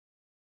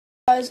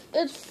Guys,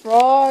 it's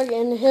Frog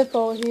and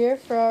Hippo here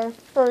for our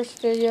first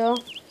video,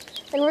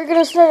 and we're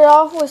gonna start it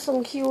off with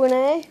some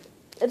Q&A.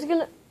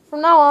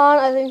 From now on,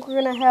 I think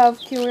we're gonna have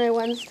Q&A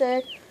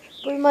Wednesday.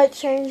 We might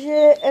change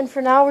it, and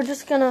for now, I'm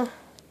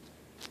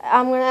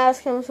gonna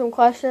ask him some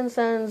questions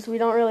since we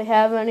don't really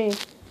have any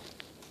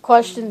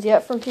questions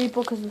yet from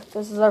people because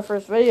this is our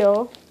first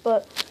video.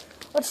 But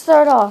let's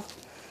start off.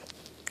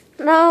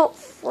 Now,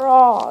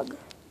 Frog,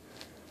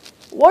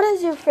 what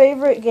is your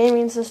favorite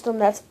gaming system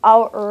that's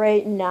out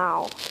right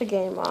now to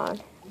game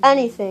on?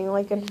 Anything,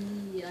 like an...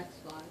 The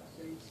Xbox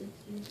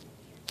 360.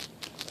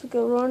 That's a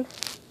good one.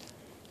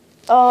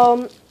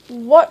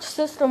 What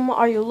system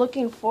are you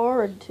looking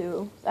forward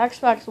to?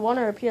 Xbox One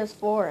or a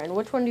PS4? And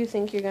which one do you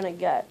think you're going to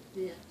get?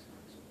 The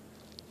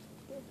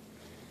Xbox.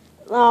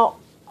 Now,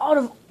 out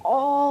of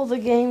all the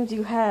games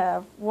you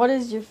have, what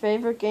is your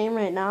favorite game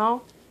right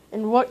now?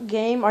 And what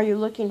game are you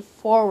looking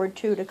forward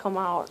to come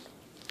out?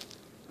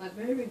 My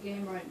favorite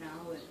game right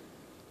now is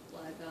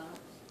Black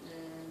Ops,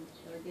 and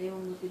the game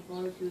I'm looking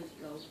forward to is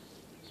Ghost.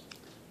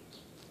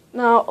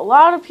 Now, a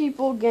lot of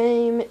people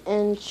game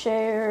in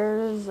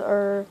chairs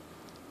or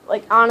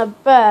like on a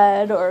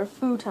bed or a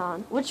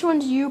futon. Which one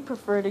do you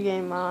prefer to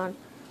game on?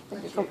 A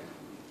chair.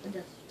 A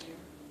desk chair.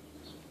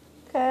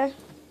 Okay.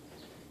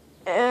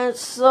 And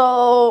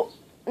so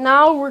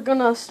now we're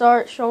gonna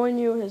start showing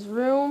you his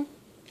room.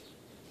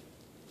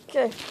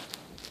 Okay.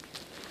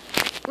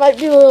 Might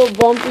be a little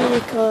bumpy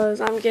because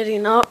I'm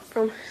getting up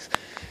from.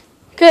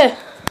 Okay.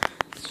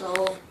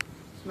 So,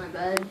 it's my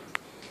bed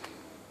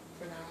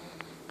for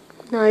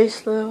now.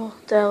 Nice little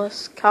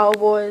Dallas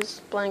Cowboys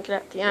blanket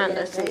at the end,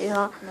 I see,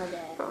 huh? My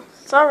bed. Oh,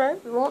 it's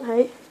alright, we won't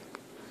hate.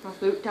 My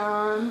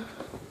futon.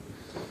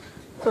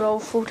 Good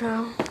old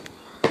futon.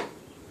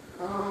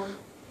 Got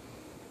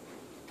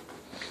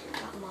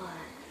my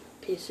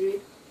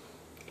PS3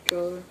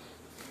 controller.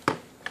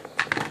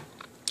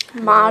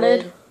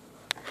 Modded.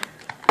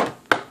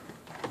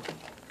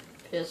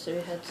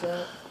 PS3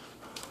 headset.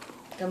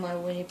 Got my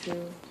Winnie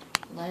Pooh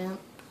lamp.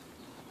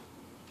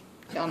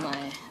 Got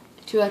my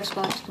 2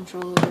 Xbox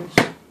controllers.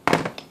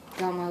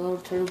 Got my little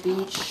Turtle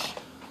Beach.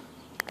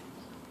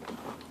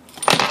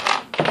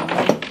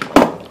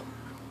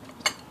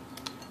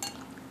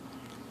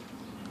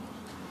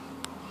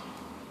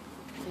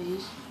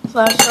 These.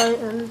 Flashlight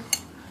and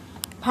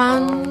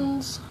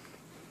pens.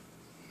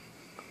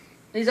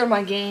 These are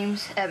my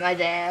games at my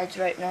dad's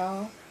right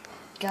now.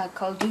 Got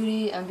Call of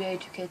Duty, NBA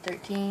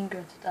 2K13,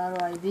 Grand Theft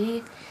Auto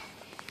IV,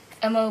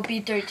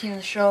 MLB 13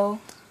 The Show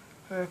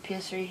for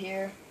PS3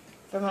 here.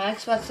 For my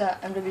Xbox,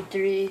 got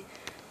MW3,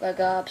 Black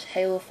Ops,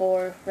 Halo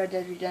 4, Red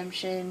Dead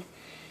Redemption,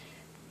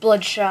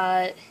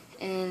 Bloodshot,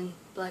 and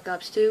Black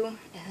Ops 2.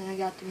 And then I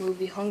got the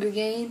movie Hunger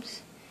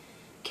Games.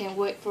 Can't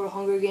wait for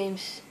Hunger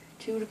Games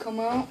 2 to come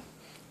out.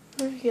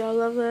 Yeah, I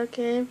love that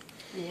game.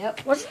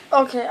 Yep.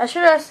 Okay, I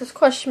should have asked this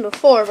question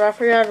before, but I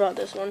forgot about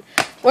this one.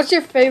 What's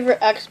your favorite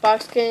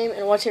Xbox game,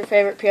 and what's your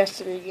favorite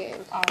PS3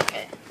 game?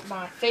 Okay.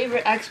 My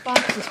favorite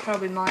Xbox is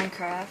probably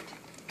Minecraft.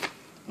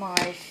 My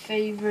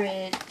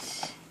favorite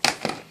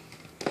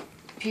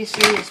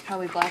PS3 is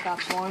probably Black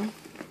Ops 1.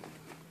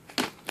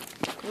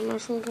 Those are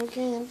some good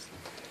games.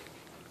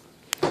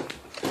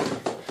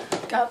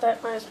 Got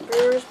that nice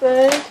Brewers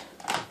bag.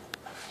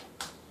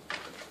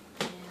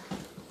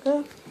 Yeah.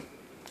 Okay.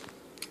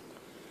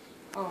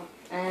 Oh,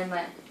 and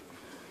my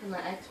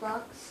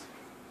Xbox,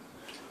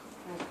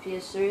 my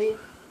PS3,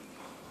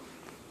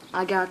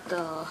 I got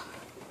the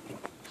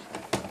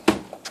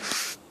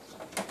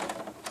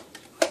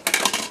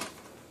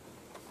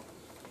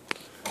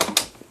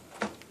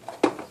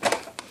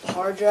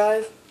hard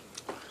drive.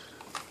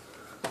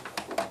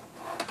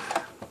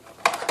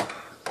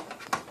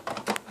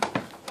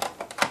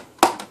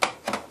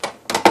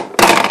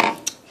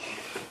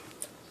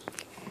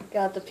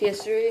 Got the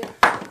PS3.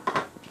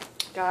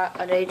 Got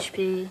an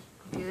HP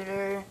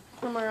computer.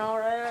 Am I all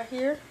right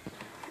here?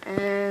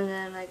 And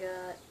then I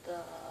got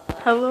the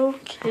Hello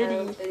Kitty.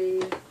 Hello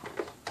Kitty.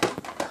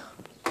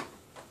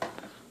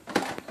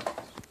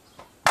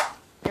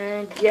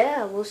 And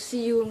yeah, we'll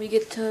see you when we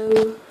get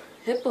to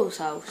Hippo's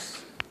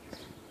house.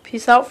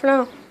 Peace out for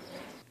now.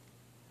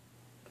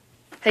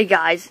 Hey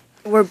guys,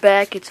 we're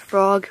back. It's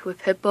Frog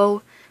with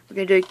Hippo. We're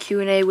gonna do a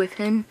Q&A with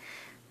him.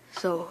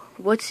 So,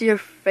 what's your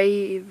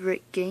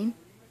favorite game?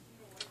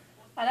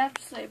 I'd have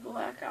to say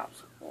Black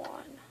Ops 1.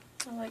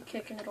 I like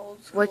kicking it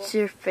old school. What's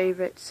your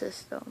favorite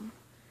system?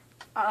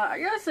 I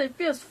gotta say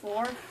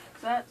PS4. 'Cause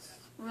that's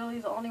really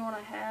the only one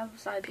I have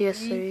besides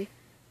PS3? Wii.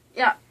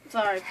 Yeah,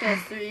 sorry,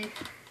 PS3.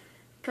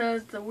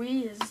 Because the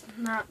Wii is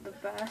not the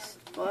best,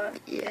 but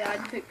yeah,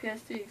 I'd pick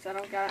PS3 because I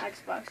don't got an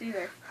Xbox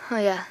either. Oh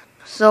yeah.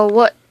 So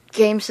what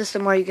game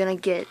system are you gonna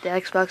get? The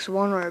Xbox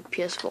One or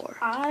PS4?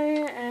 I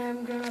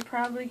am gonna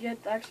probably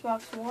get the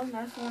Xbox One.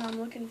 That's the one I'm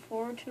looking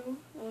forward to.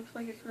 It looks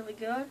like it's really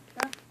good.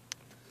 Yeah.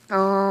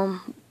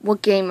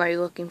 What game are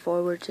you looking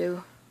forward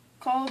to?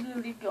 Call of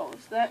Duty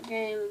Ghost. That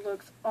game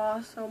looks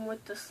awesome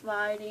with the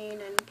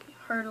sliding and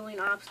hurdling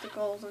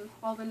obstacles and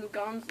all the new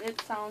guns. It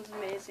sounds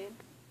amazing.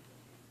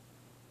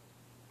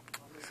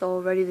 So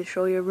ready to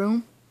show your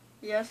room?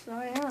 Yes,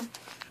 I am.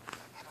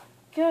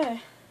 Okay,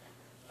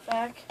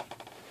 back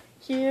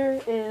here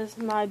is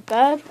my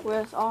bed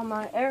with all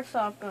my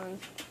airsoft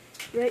guns.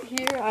 Right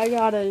here, I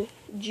got a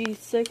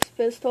G6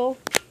 pistol,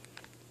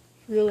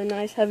 really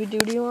nice heavy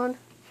duty one.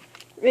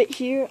 Right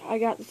here, I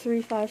got the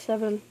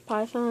 357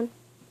 Python.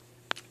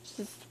 This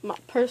is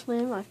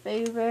personally my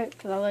favorite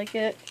because I like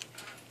it.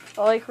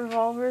 I like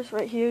revolvers.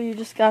 Right here, you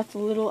just got the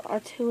little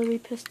artillery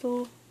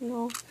pistol, you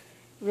know,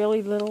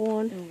 really little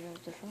one.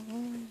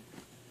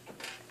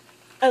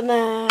 And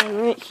then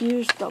right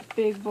here's the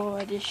big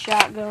boy, this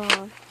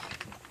shotgun.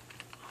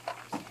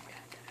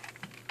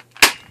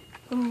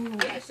 Ooh,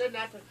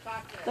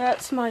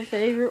 that's my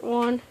favorite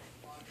one.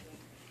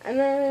 And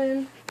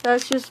then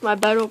that's just my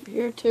bed over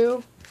here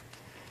too.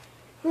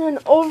 And then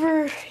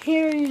over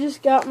here you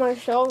just got my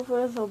shelf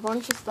with a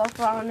bunch of stuff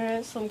on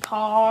it, some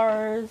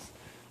cars,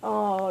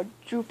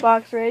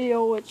 jukebox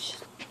radio, which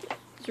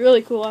is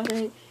really cool I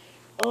think.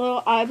 A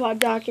little iPod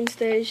docking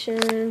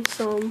station,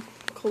 some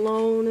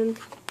cologne and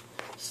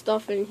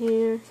stuff in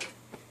here.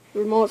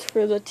 Remotes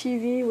for the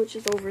TV, which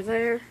is over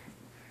there.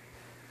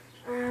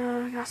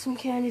 Got some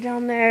candy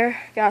down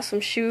there. Got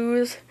some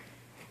shoes.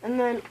 And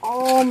then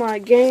all my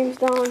games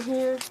down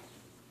here.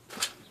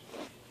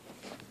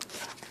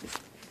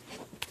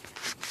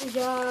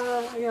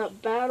 I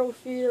got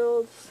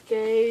Battlefield,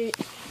 Skate,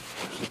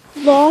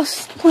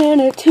 Lost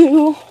Planet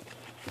 2,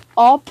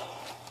 Up,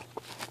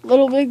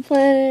 Little Big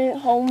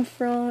Planet,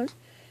 Homefront,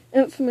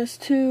 Infamous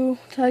 2,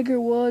 Tiger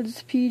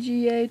Woods,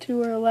 PGA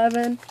Tour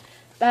 11,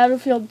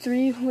 Battlefield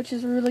 3, which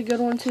is a really good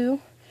one too,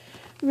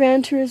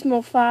 Gran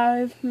Turismo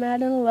 5,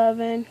 Madden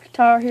 11,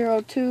 Guitar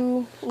Hero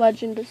 2,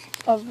 Legend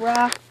of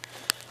Rock,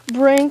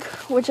 Brink,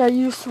 which I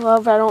used to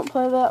love, I don't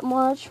play that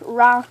much,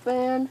 Rock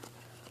Band,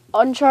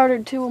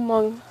 Uncharted 2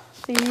 Among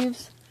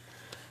Thieves,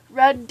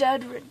 Red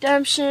Dead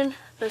Redemption,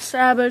 The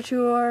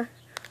Saboteur,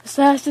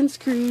 Assassin's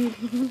Creed,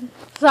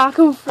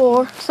 SOCOM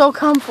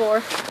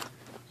 4,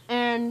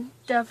 and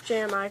Def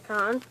Jam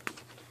Icon.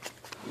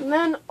 And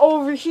then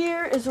over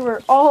here is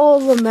where all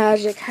the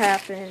magic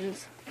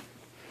happens.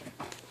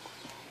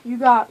 You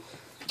got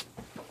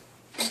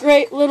a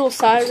great little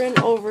siren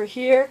over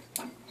here.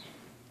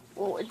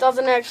 Well, it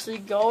doesn't actually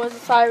go as a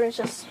siren, it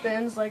just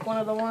spins like one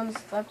of the ones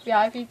the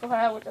FBI people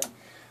have, which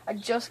I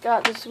just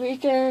got this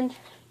weekend.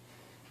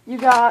 You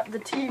got the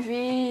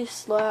TV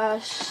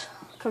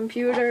 /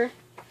 computer.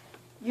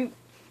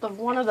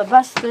 One of the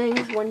best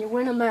things when you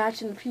win a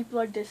match and the people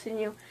are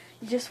dissing you,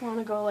 you just want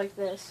to go like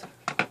this.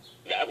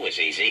 That was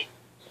easy.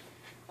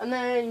 And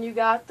then you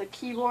got the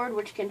keyboard,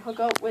 which can hook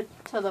up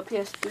to the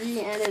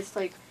PS3, and it's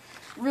like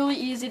really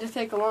easy to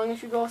take along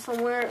if you go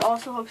somewhere. It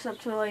also hooks up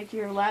to like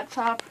your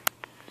laptop.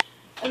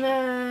 And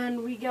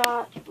then we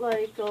got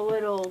like a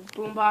little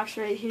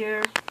boombox right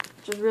here,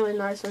 which is really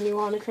nice when you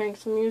want to crank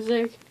some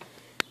music.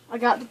 I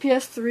got the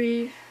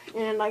PS3,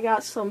 and I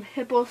got some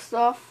Hippo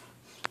stuff,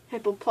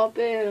 Hippo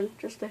puppet, and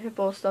just a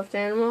Hippo stuffed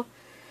animal.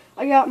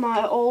 I got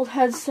my old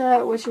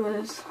headset,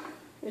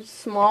 it's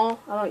small.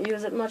 I don't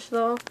use it much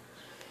though.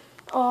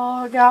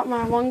 I got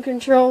my one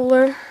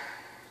controller.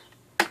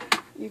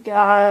 You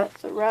got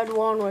the red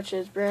one, which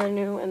is brand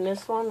new, and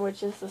this one,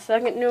 which is the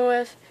second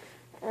newest.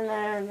 And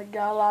then I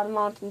got a lot of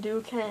Mountain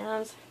Dew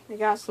cans. I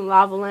got some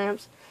lava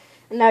lamps.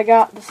 And I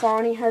got the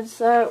Sony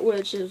headset,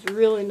 which is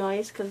really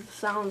nice because the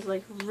sound's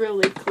like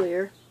really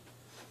clear.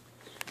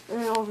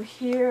 And over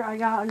here I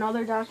got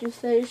another docking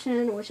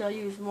station, which I'll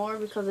use more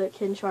because it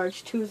can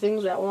charge 2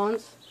 things at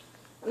once.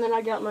 And then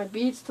I got my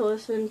Beats to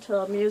listen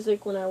to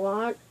music when I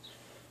walk.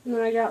 And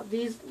then I got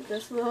this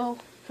little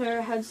pair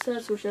of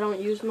headsets, which I don't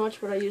use much,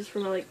 but I use for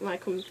my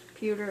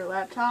computer or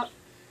laptop.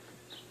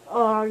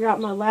 I got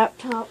my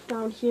laptop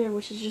down here,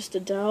 which is just a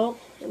Dell,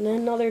 and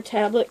then another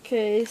tablet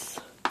case.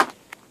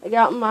 I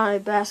got my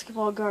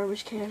basketball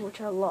garbage can,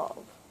 which I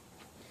love.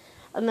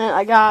 And then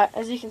I got,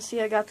 as you can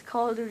see, I got the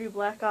Call of Duty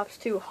Black Ops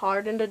 2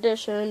 Hardened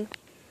Edition.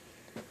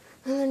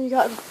 And then you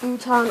got the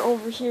futon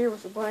over here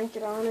with a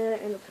blanket on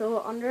it and a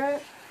pillow under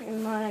it.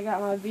 And then I got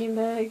my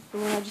beanbag for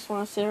when I just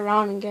want to sit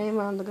around and game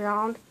on the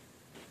ground.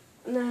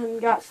 And then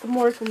got some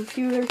more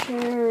computer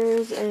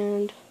chairs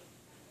and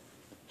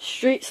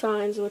street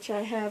signs, which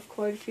I have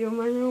quite a few in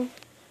my room.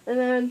 And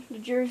then the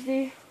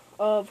jersey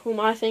of whom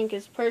I think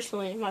is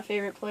personally my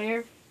favorite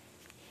player,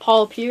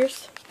 Paul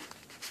Pierce.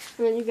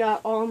 And then you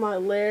got all my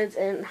lids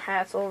and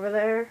hats over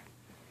there.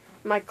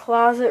 My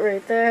closet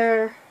right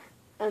there.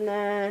 And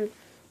then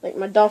like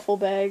my duffel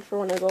bag for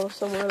when I go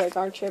somewhere like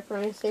our trip or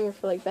anything, or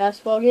for like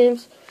basketball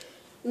games.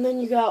 And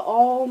then you got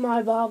all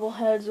my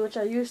bobbleheads, which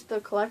I used to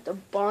collect a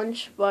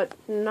bunch, but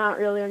not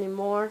really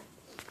anymore.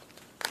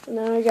 And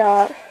then I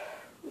got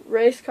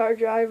race car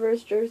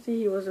driver's jersey.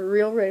 He was a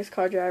real race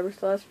car driver,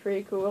 so that's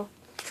pretty cool.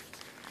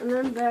 And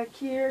then back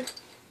here,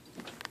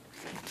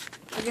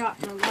 I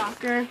got my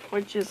locker,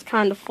 which is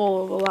kind of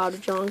full of a lot of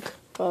junk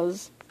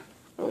because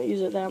I don't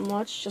use it that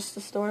much, just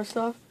to store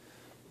stuff.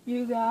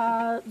 You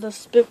got the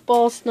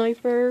Spitball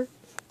Sniper,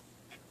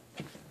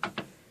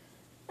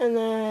 and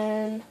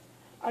then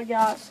I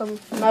got some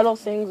metal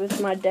things which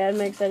my dad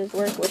makes at his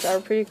work, which are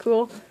pretty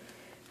cool.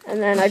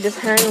 And then I just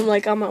hang them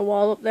like on my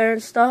wall up there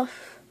and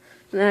stuff.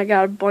 And then I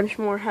got a bunch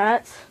more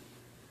hats.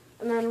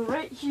 And then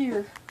right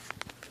here,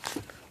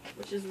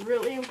 which is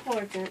really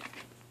important,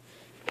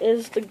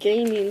 is the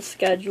gaming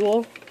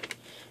schedule.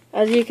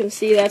 As you can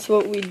see, that's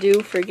what we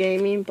do for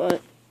gaming,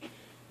 but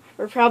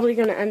we're probably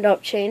going to end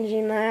up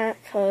changing that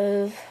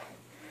because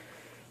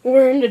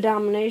we're into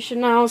domination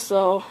now,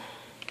 so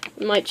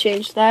we might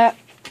change that.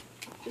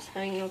 Just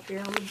hanging up here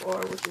on the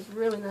board, which is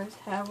really nice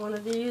to have one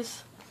of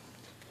these.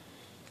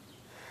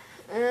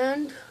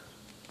 And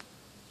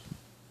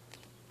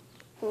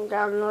we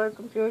got another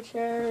computer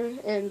chair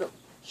and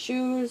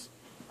shoes,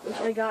 which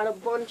I got a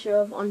bunch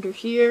of under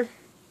here.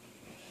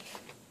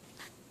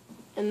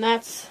 And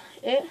that's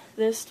it.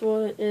 This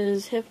one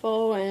is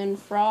Hippo and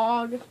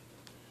Frog.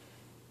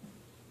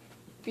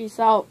 Peace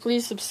out.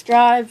 Please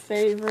subscribe,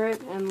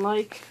 favorite, and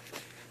like.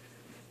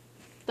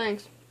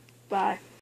 Thanks. Bye.